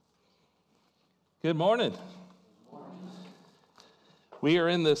Good morning. We are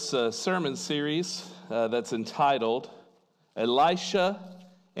in this sermon series that's entitled Elisha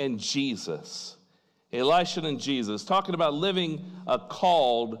and Jesus. Elisha and Jesus, talking about living a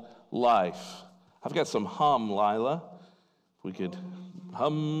called life. I've got some hum, Lila. If we could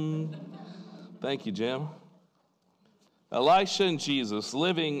hum. Thank you, Jim. Elisha and Jesus,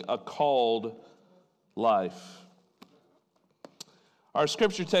 living a called life. Our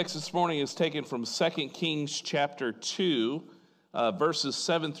scripture text this morning is taken from 2 Kings chapter 2, verses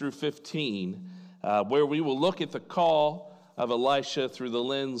 7 through 15, where we will look at the call of Elisha through the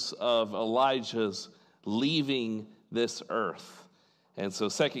lens of Elijah's leaving this earth. And so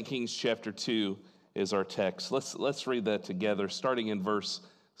 2 Kings chapter 2 is our text. Let's read that together, starting in verse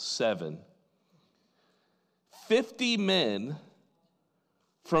 7. 50 men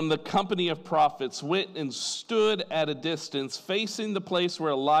from the company of prophets went and stood at a distance, facing the place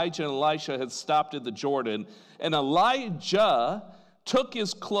where Elijah and Elisha had stopped at the Jordan. And Elijah took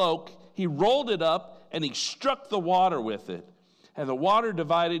his cloak, he rolled it up, and he struck the water with it. And the water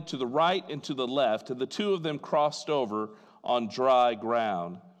divided to the right and to the left, and the two of them crossed over on dry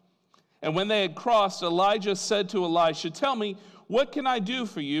ground. And when they had crossed, Elijah said to Elisha, "Tell me, what can I do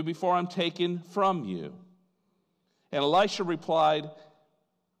for you before I'm taken from you?" And Elisha replied,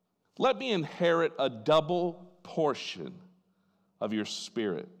 "Let me inherit a double portion of your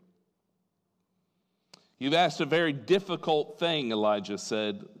spirit." "You've asked a very difficult thing," Elijah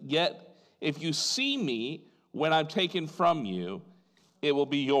said. "Yet if you see me when I'm taken from you, it will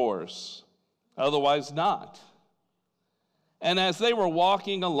be yours. Otherwise not." And as they were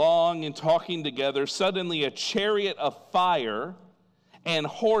walking along and talking together, suddenly a chariot of fire and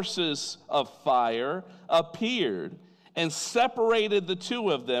horses of fire appeared and separated the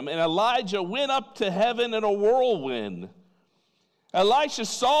two of them, and Elijah went up to heaven in a whirlwind. Elisha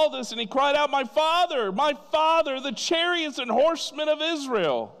saw this, and he cried out, my father, the chariots and horsemen of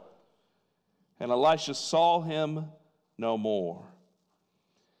Israel." And Elisha saw him no more.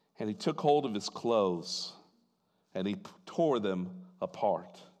 And he took hold of his clothes, and he tore them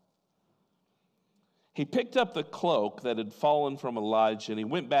apart. He picked up the cloak that had fallen from Elijah, and he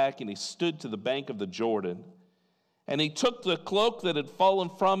went back and he stood to the bank of the Jordan. And he took the cloak that had fallen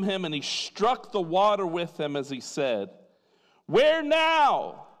from him, and he struck the water with him as he said, "Where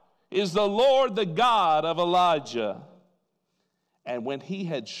now is the Lord, the God of Elijah?" And when he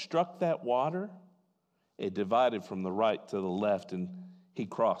had struck that water, it divided from the right to the left, and he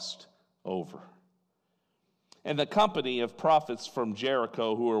crossed over. And the company of prophets from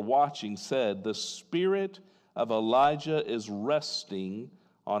Jericho who were watching said, "The spirit of Elijah is resting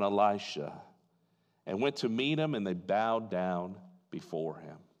on Elisha," and went to meet him, and they bowed down before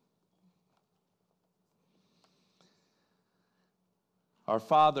him. Our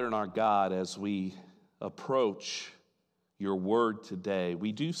Father and our God, as we approach your word today,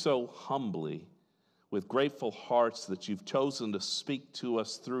 we do so humbly with grateful hearts that you've chosen to speak to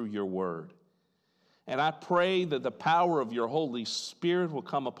us through your word. And I pray that the power of your Holy Spirit will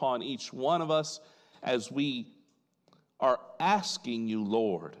come upon each one of us as we are asking you,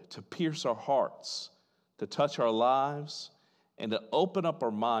 Lord, to pierce our hearts, to touch our lives, and to open up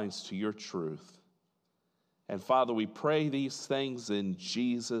our minds to your truth. And Father, we pray these things in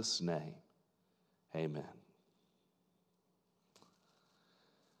Jesus' name. Amen.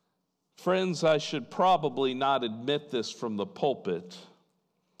 Friends, I should probably not admit this from the pulpit,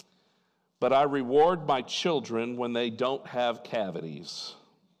 but I reward my children when they don't have cavities.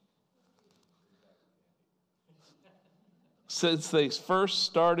 Since they first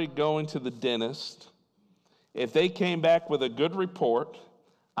started going to the dentist, if they came back with a good report,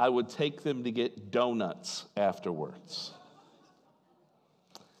 I would take them to get donuts afterwards.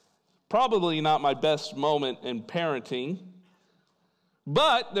 Probably not my best moment in parenting,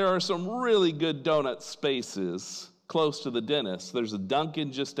 but there are some really good donut spaces close to the dentist. There's a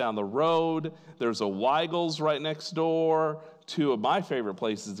Dunkin' just down the road. There's a Weigel's right next door, two of my favorite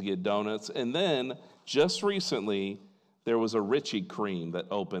places to get donuts. And then just recently, there was a Richie Cream that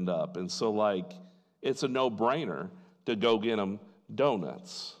opened up. And so, it's a no-brainer to go get them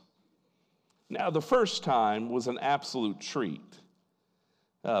donuts. Now, the first time was an absolute treat.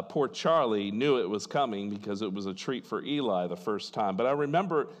 Poor Charlie knew it was coming because it was a treat for Eli the first time. But I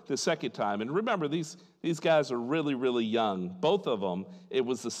remember the second time. And remember, these guys are really, really young. Both of them, it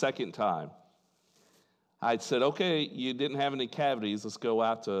was the second time. I said, "Okay, you didn't have any cavities. Let's go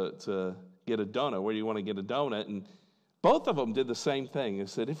out to get a donut. Where do you want to get a donut?" And both of them did the same thing. They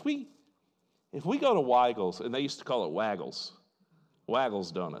said, if we go to Weigel's, and they used to call it Waggles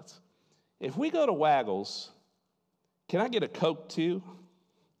Donuts. If we go to Waggles, can I get a Coke too?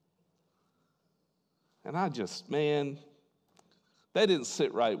 And man, that didn't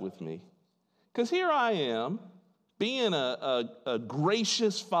sit right with me. Because here I am, being a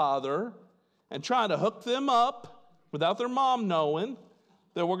gracious father and trying to hook them up without their mom knowing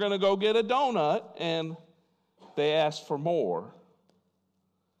that we're going to go get a donut, and they asked for more.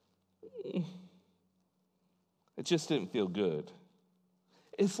 It just didn't feel good.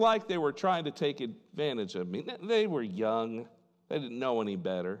 It's like they were trying to take advantage of me. They were young. They didn't know any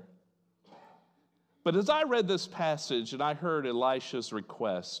better. But as I read this passage and I heard Elisha's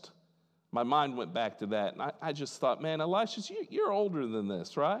request, my mind went back to that. And I just thought, man, Elisha, you're older than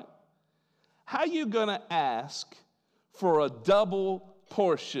this, right? How are you going to ask for a double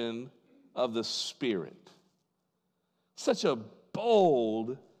portion of the Spirit? Such a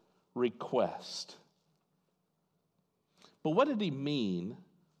bold request. But what did he mean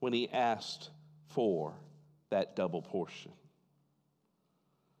when he asked for that double portion?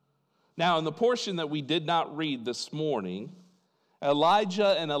 Now, in the portion that we did not read this morning,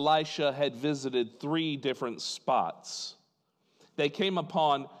 Elijah and Elisha had visited 3 different spots. They came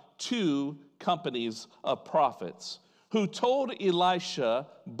upon 2 companies of prophets who told Elisha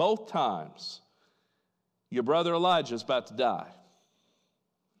both times, your brother Elijah is about to die.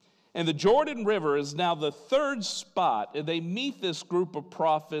 And the Jordan River is now the 3rd spot, and they meet this group of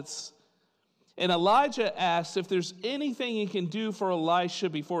prophets. And Elijah asks if there's anything he can do for Elisha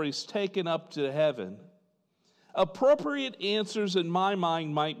before he's taken up to heaven. Appropriate answers in my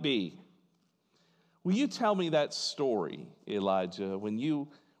mind might be, will you tell me that story, Elijah, when you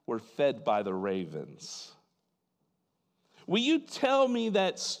were fed by the ravens? Will you tell me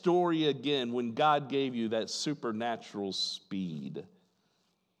that story again when God gave you that supernatural speed?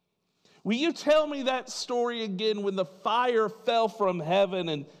 Will you tell me that story again when the fire fell from heaven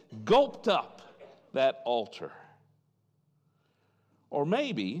and gulped up that altar? Or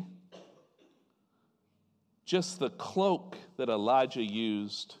maybe just the cloak that Elijah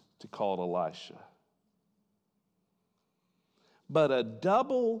used to call Elisha. But a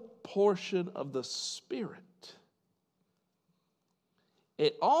double portion of the Spirit.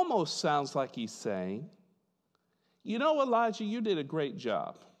 It almost sounds like he's saying, you know, Elijah, you did a great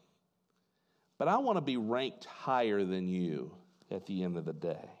job, but I want to be ranked higher than you at the end of the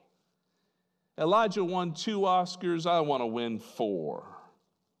day. Elijah won 2 Oscars, I want to win 4.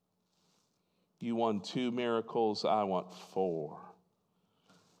 You won 2 miracles, I want 4.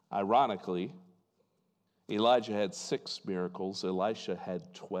 Ironically, Elijah had 6 miracles, Elisha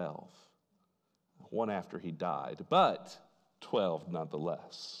had 12. One after he died, but 12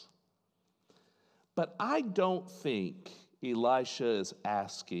 nonetheless. But I don't think Elisha is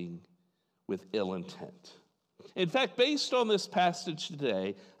asking with ill intent. In fact, based on this passage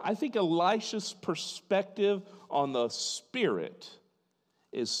today, I think Elisha's perspective on the Spirit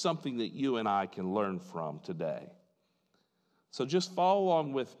is something that you and I can learn from today. So just follow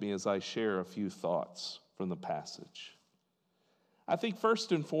along with me as I share a few thoughts from the passage. I think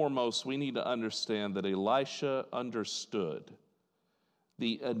first and foremost, we need to understand that Elisha understood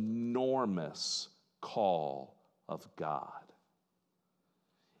the enormous call of God.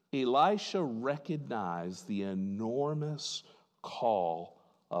 Elisha recognized the enormous call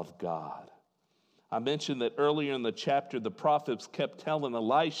of God. I mentioned that earlier in the chapter, the prophets kept telling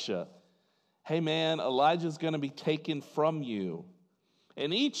Elisha, hey man, Elijah's going to be taken from you.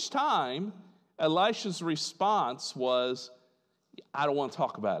 And each time, Elisha's response was, I don't want to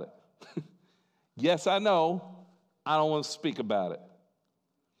talk about it. Yes, I know. I don't want to speak about it.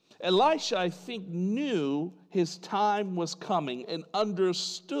 Elisha, I think, knew his time was coming and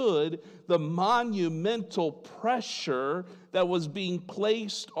understood the monumental pressure that was being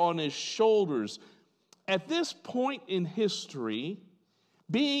placed on his shoulders. At this point in history,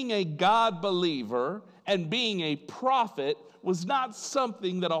 being a God believer and being a prophet was not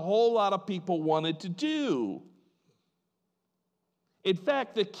something that a whole lot of people wanted to do. In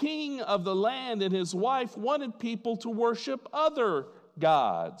fact, the king of the land and his wife wanted people to worship other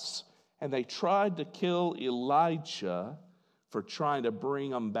gods, and they tried to kill Elijah for trying to bring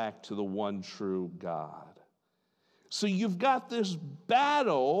them back to the one true God. So you've got this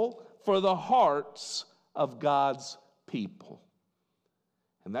battle for the hearts of God's people.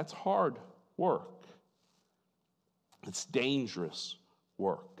 And that's hard work. It's dangerous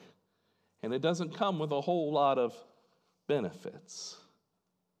work. And it doesn't come with a whole lot of benefits.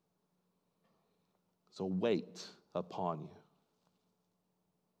 It's a weight upon you.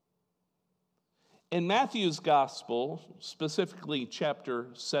 In Matthew's gospel, specifically chapter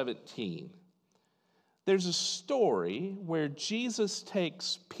 17, there's a story where Jesus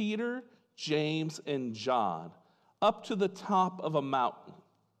takes Peter, James, and John up to the top of a mountain.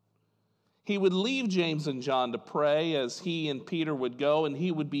 He would leave James and John to pray as he and Peter would go, and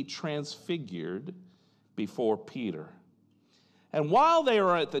he would be transfigured before Peter. And while they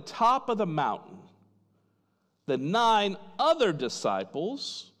were at the top of the mountain, the 9 other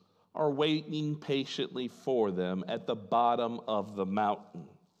disciples are waiting patiently for them at the bottom of the mountain.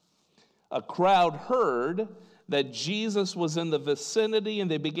 A crowd heard that Jesus was in the vicinity, and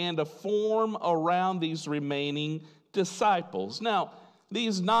they began to form around these remaining disciples. Now,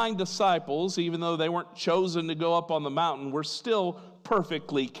 these 9 disciples, even though they weren't chosen to go up on the mountain, were still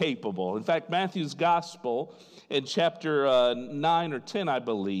perfectly capable. In fact, Matthew's gospel in chapter 9 or 10, I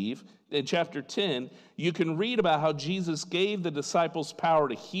believe, in chapter 10, you can read about how Jesus gave the disciples power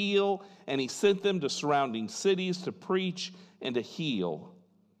to heal, and he sent them to surrounding cities to preach and to heal.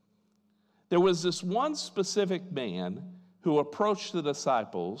 There was this one specific man who approached the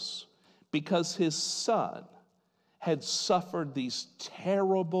disciples because his son had suffered these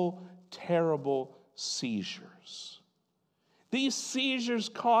terrible, terrible seizures. These seizures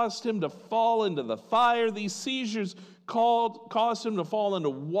caused him to fall into the fire. These seizures caused him to fall into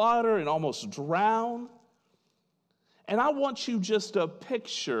water and almost drown. And I want you just to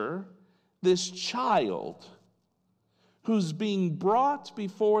picture this child who's being brought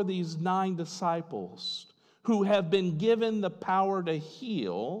before these 9 disciples who have been given the power to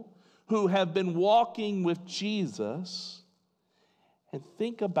heal, who have been walking with Jesus, and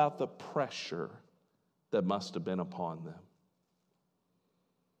think about the pressure that must have been upon them.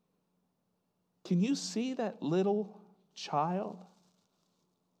 Can you see that little child?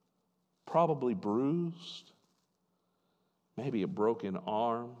 Probably bruised, maybe a broken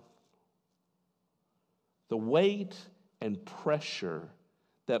arm. The weight and pressure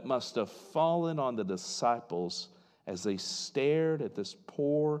that must have fallen on the disciples as they stared at this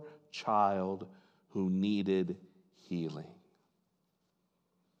poor child who needed healing.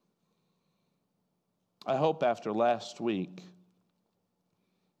 I hope after last week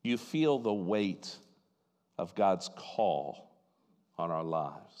you feel the weight of God's call on our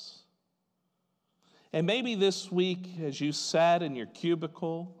lives. And maybe this week, as you sat in your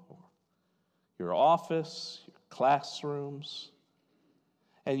cubicle, or your office, your classrooms,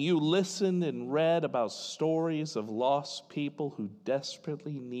 and you listened and read about stories of lost people who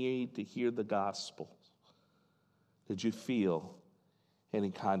desperately need to hear the gospel, did you feel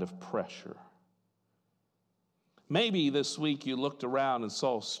any kind of pressure? Maybe this week you looked around and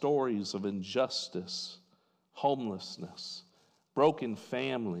saw stories of injustice, homelessness, broken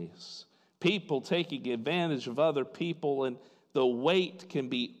families, people taking advantage of other people, and the weight can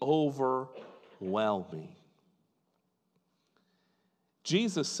be overwhelming.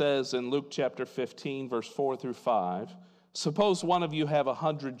 Jesus says in Luke chapter 15, verse 4 through 5, suppose one of you have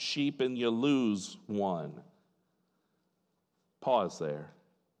 100 sheep and you lose one. Pause there.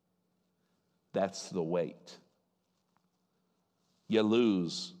 That's the weight. You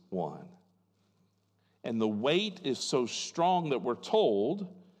lose one. And the weight is so strong that we're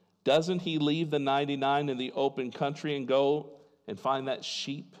told, doesn't he leave the 99 in the open country and go and find that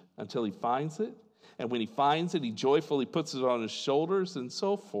sheep until he finds it? And when he finds it, he joyfully puts it on his shoulders and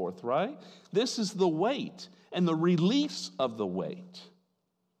so forth, right? This is the weight and the release of the weight.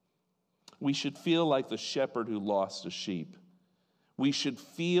 We should feel like the shepherd who lost a sheep. We should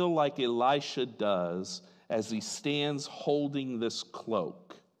feel like Elisha does as he stands holding this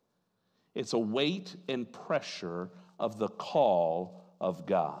cloak. It's a weight and pressure of the call of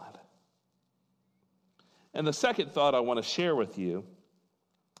God. And the second thought I want to share with you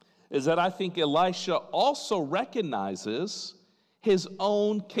is that I think Elisha also recognizes his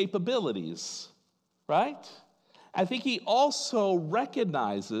own capabilities, right? I think he also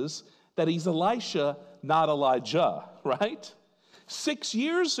recognizes that he's Elisha, not Elijah, right? 6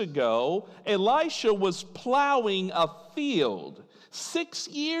 years ago, Elisha was plowing a field. 6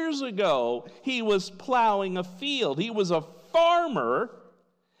 years ago, he was plowing a field. He was a farmer,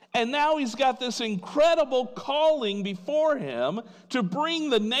 and now he's got this incredible calling before him to bring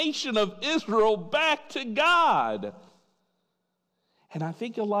the nation of Israel back to God. And I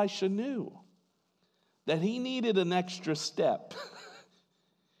think Elisha knew that he needed an extra step.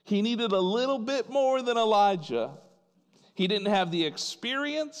 He needed a little bit more than Elijah. He didn't have the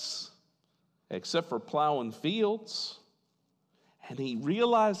experience, except for plowing fields. And he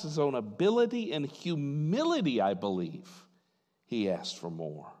realized his own ability and humility, I believe. He asked for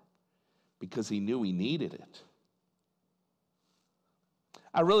more because he knew he needed it.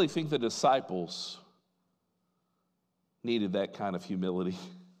 I really think the disciples needed that kind of humility.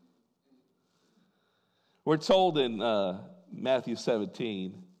 We're told in Matthew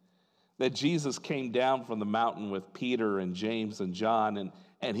 17 that Jesus came down from the mountain with Peter and James and John,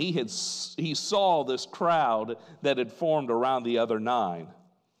 and he saw this crowd that had formed around the other 9.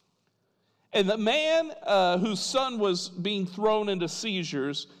 And the man whose son was being thrown into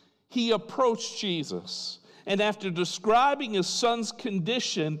seizures, he approached Jesus. And after describing his son's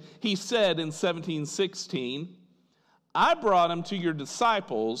condition, he said in 17:16, I brought him to your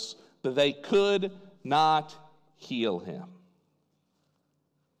disciples, but they could not heal him.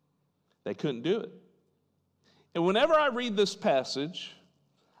 They couldn't do it. And whenever I read this passage,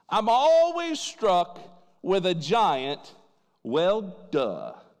 I'm always struck with a giant, well,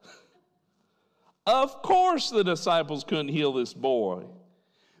 duh. Of course the disciples couldn't heal this boy.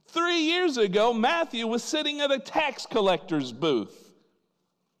 3 years ago, Matthew was sitting at a tax collector's booth.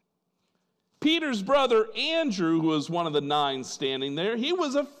 Peter's brother Andrew, who was one of the 9 standing there, he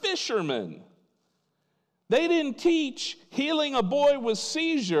was a fisherman. They didn't teach healing a boy with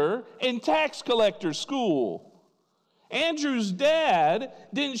seizure in tax collector school. Andrew's dad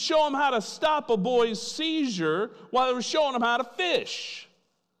didn't show him how to stop a boy's seizure while they were showing him how to fish.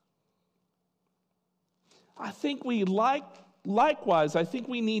 I think likewise, I think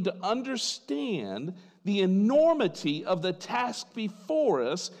we need to understand the enormity of the task before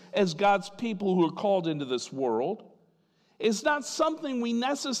us as God's people who are called into this world. It's not something we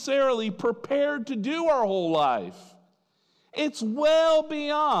necessarily prepared to do our whole life. It's well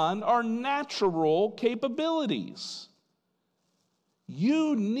beyond our natural capabilities.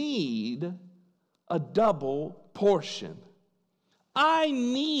 You need a double portion. I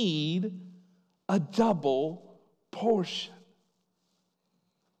need a double portion.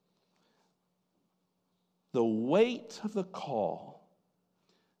 The weight of the call,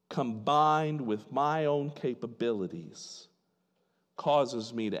 combined with my own capabilities,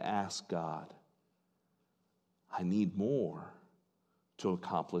 causes me to ask God, I need more to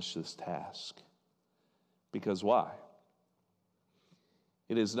accomplish this task. Because why?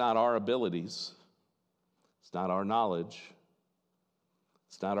 It is not our abilities, it's not our knowledge,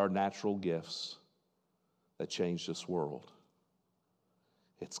 it's not our natural gifts that change this world.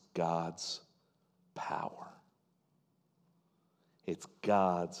 It's God's power. It's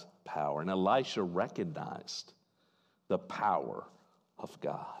God's power. And Elisha recognized the power of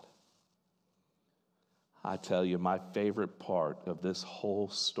God. I tell you, my favorite part of this whole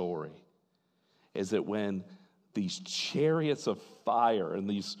story is that when these chariots of fire and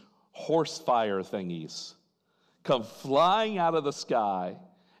these horse fire thingies come flying out of the sky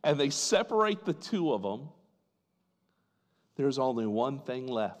and they separate the 2 of them, there's only one thing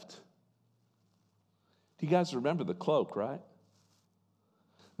left. Do you guys remember the cloak, right?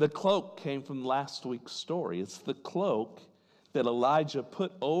 The cloak came from last week's story. It's the cloak that Elijah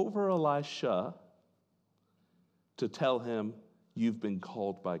put over Elisha to tell him, you've been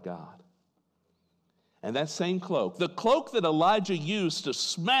called by God. And that same cloak, the cloak that Elijah used to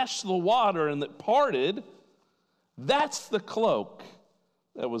smash the water and that parted, that's the cloak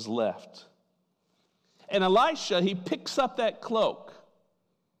that was left. And Elisha, he picks up that cloak.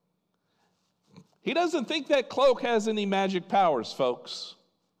 He doesn't think that cloak has any magic powers, folks,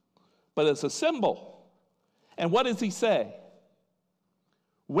 but it's a symbol. And what does he say?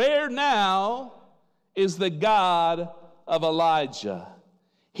 Where now is the God of Elijah?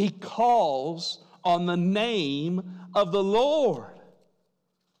 He calls on the name of the Lord.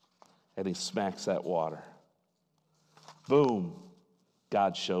 And he smacks that water. Boom.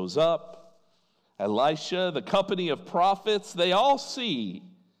 God shows up. Elisha, the company of prophets, they all see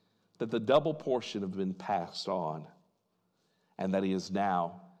that the double portion have been passed on and that he is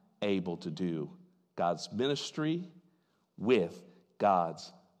now able to do God's ministry with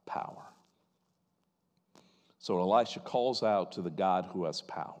God's power. So Elisha calls out to the God who has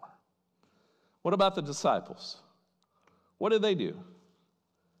power. What about the disciples? What did they do?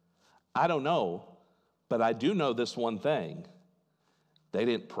 I don't know, but I do know this one thing. They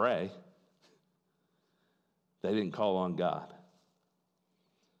didn't pray. They didn't call on God.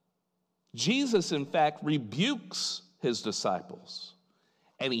 Jesus, in fact, rebukes his disciples,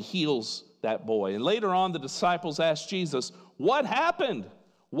 and he heals that boy. And later on, the disciples asked Jesus, what happened?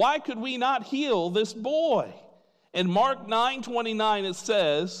 Why could we not heal this boy? In Mark 9:29, it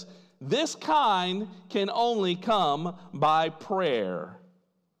says, this kind can only come by prayer.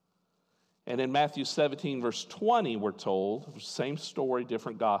 And in Matthew 17, verse 20, we're told, same story,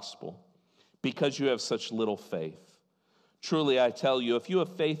 different gospel, because you have such little faith. Truly, I tell you, if you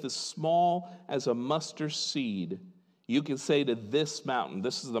have faith as small as a mustard seed, you can say to this mountain,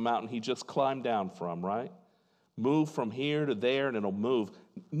 this is the mountain he just climbed down from, right? Move from here to there, and it'll move.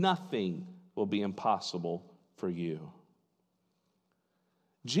 Nothing will be impossible for you.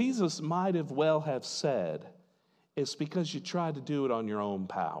 Jesus might have well have said, It's because you tried to do it on your own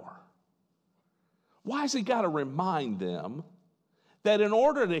power. Why has he got to remind them that in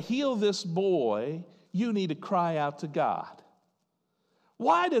order to heal this boy, you need to cry out to God?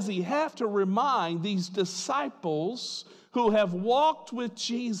 Why does he have to remind these disciples who have walked with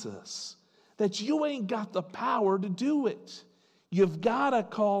Jesus that you ain't got the power to do it? You've got to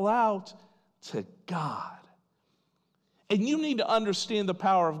call out to God. And you need to understand the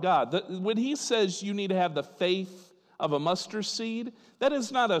power of God. When he says you need to have the faith of a mustard seed, that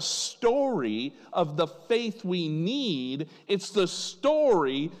is not a story of the faith we need. It's the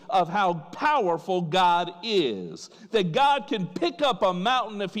story of how powerful God is. That God can pick up a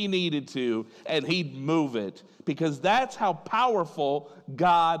mountain if he needed to, and he'd move it. Because that's how powerful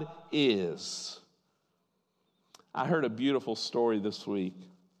God is. I heard a beautiful story this week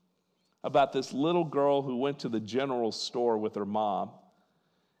about this little girl who went to the general store with her mom.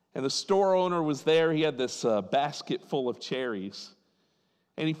 And the store owner was there. He had this basket full of cherries.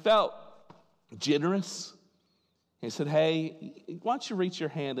 And he felt generous. He said, hey, why don't you reach your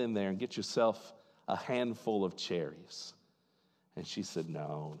hand in there and get yourself a handful of cherries? And she said,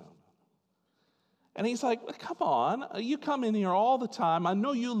 no. And he's like, come on. You come in here all the time. I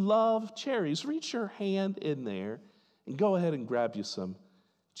know you love cherries. Reach your hand in there and go ahead and grab you some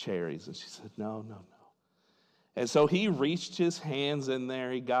cherries. And she said, no. And so he reached his hands in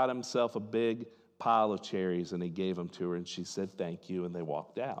there. He got himself a big pile of cherries and he gave them to her. And she said, thank you. And they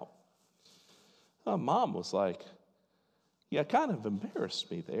walked out. Mom was like, yeah, kind of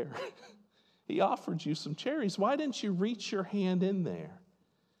embarrassed me there. He offered you some cherries. Why didn't you reach your hand in there?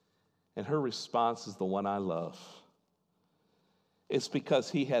 And her response is the one I love. It's because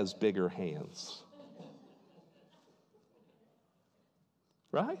he has bigger hands.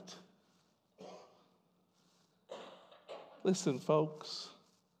 Right? Listen, folks,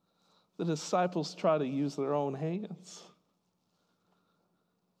 the disciples try to use their own hands.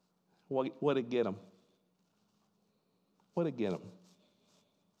 What did get them? What did get them?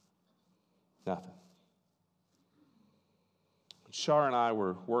 Nothing. When Shar and I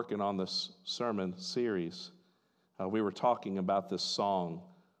were working on this sermon series, we were talking about this song,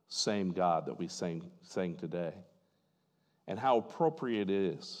 Same God, that we sang today, and how appropriate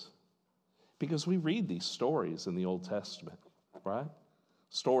it is. Because we read these stories in the Old Testament, right?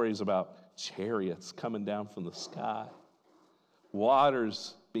 Stories about chariots coming down from the sky,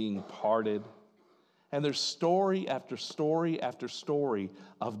 waters being parted, and there's story after story after story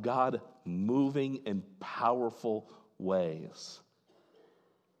of God moving in powerful ways.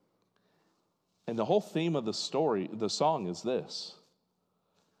 And the whole theme of the story, the song is this: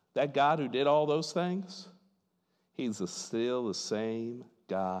 that God who did all those things, he's still the same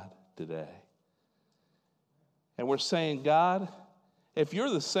God today. And we're saying, God, if you're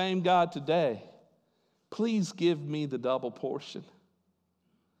the same God today, please give me the double portion.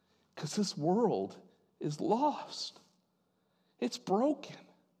 Because this world is lost. It's broken.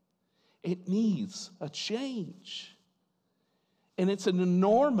 It needs a change. And it's an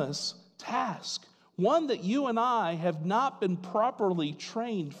enormous task, one that you and I have not been properly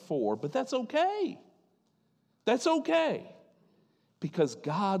trained for, but that's okay. That's okay. Because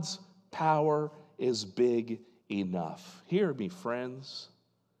God's power is big enough. Hear me, friends.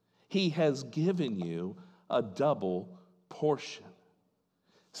 He has given you a double portion.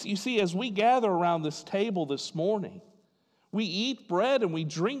 So you see, as we gather around this table this morning, we eat bread and we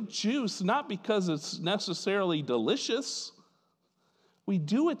drink juice not because it's necessarily delicious. We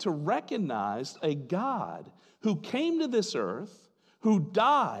do it to recognize a God who came to this earth, who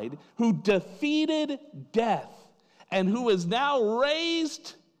died, who defeated death, and who is now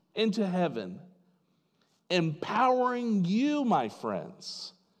raised into heaven, empowering you, my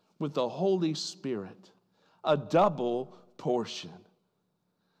friends, with the Holy Spirit, a double portion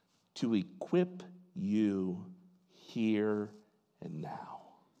to equip you here and now.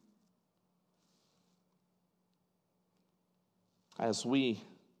 As we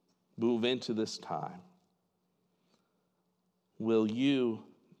move into this time, will you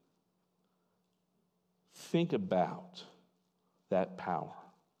think about that power?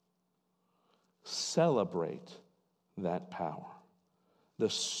 Celebrate that power. The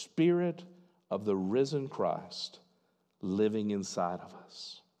Spirit of the risen Christ living inside of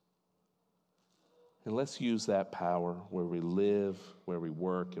us. And let's use that power where we live, where we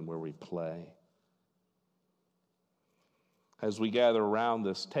work, and where we play. As we gather around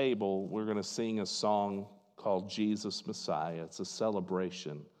this table, we're going to sing a song called Jesus Messiah. It's a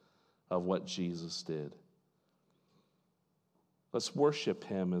celebration of what Jesus did. Let's worship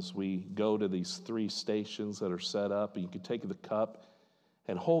him as we go to these 3 stations that are set up. And you can take the cup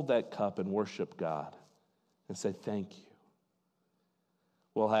and hold that cup and worship God and say thank you.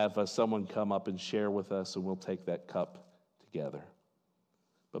 We'll have someone come up and share with us, and we'll take that cup together.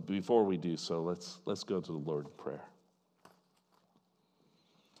 But before we do so, let's go to the Lord in prayer.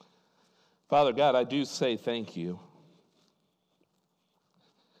 Father God, I do say thank you.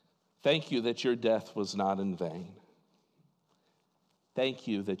 Thank you that your death was not in vain. Thank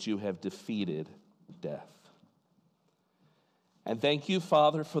you that you have defeated death. And thank you,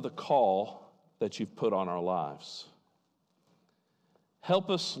 Father, for the call that you've put on our lives.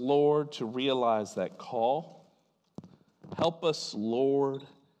 Help us, Lord, to realize that call. Help us, Lord,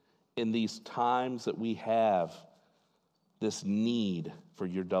 in these times that we have this need for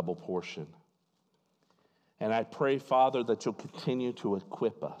your double portion. And I pray, Father, that you'll continue to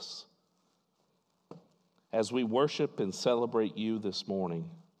equip us. As we worship and celebrate you this morning,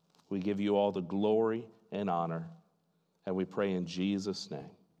 we give you all the glory and honor, and we pray in Jesus' name.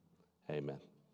 Amen.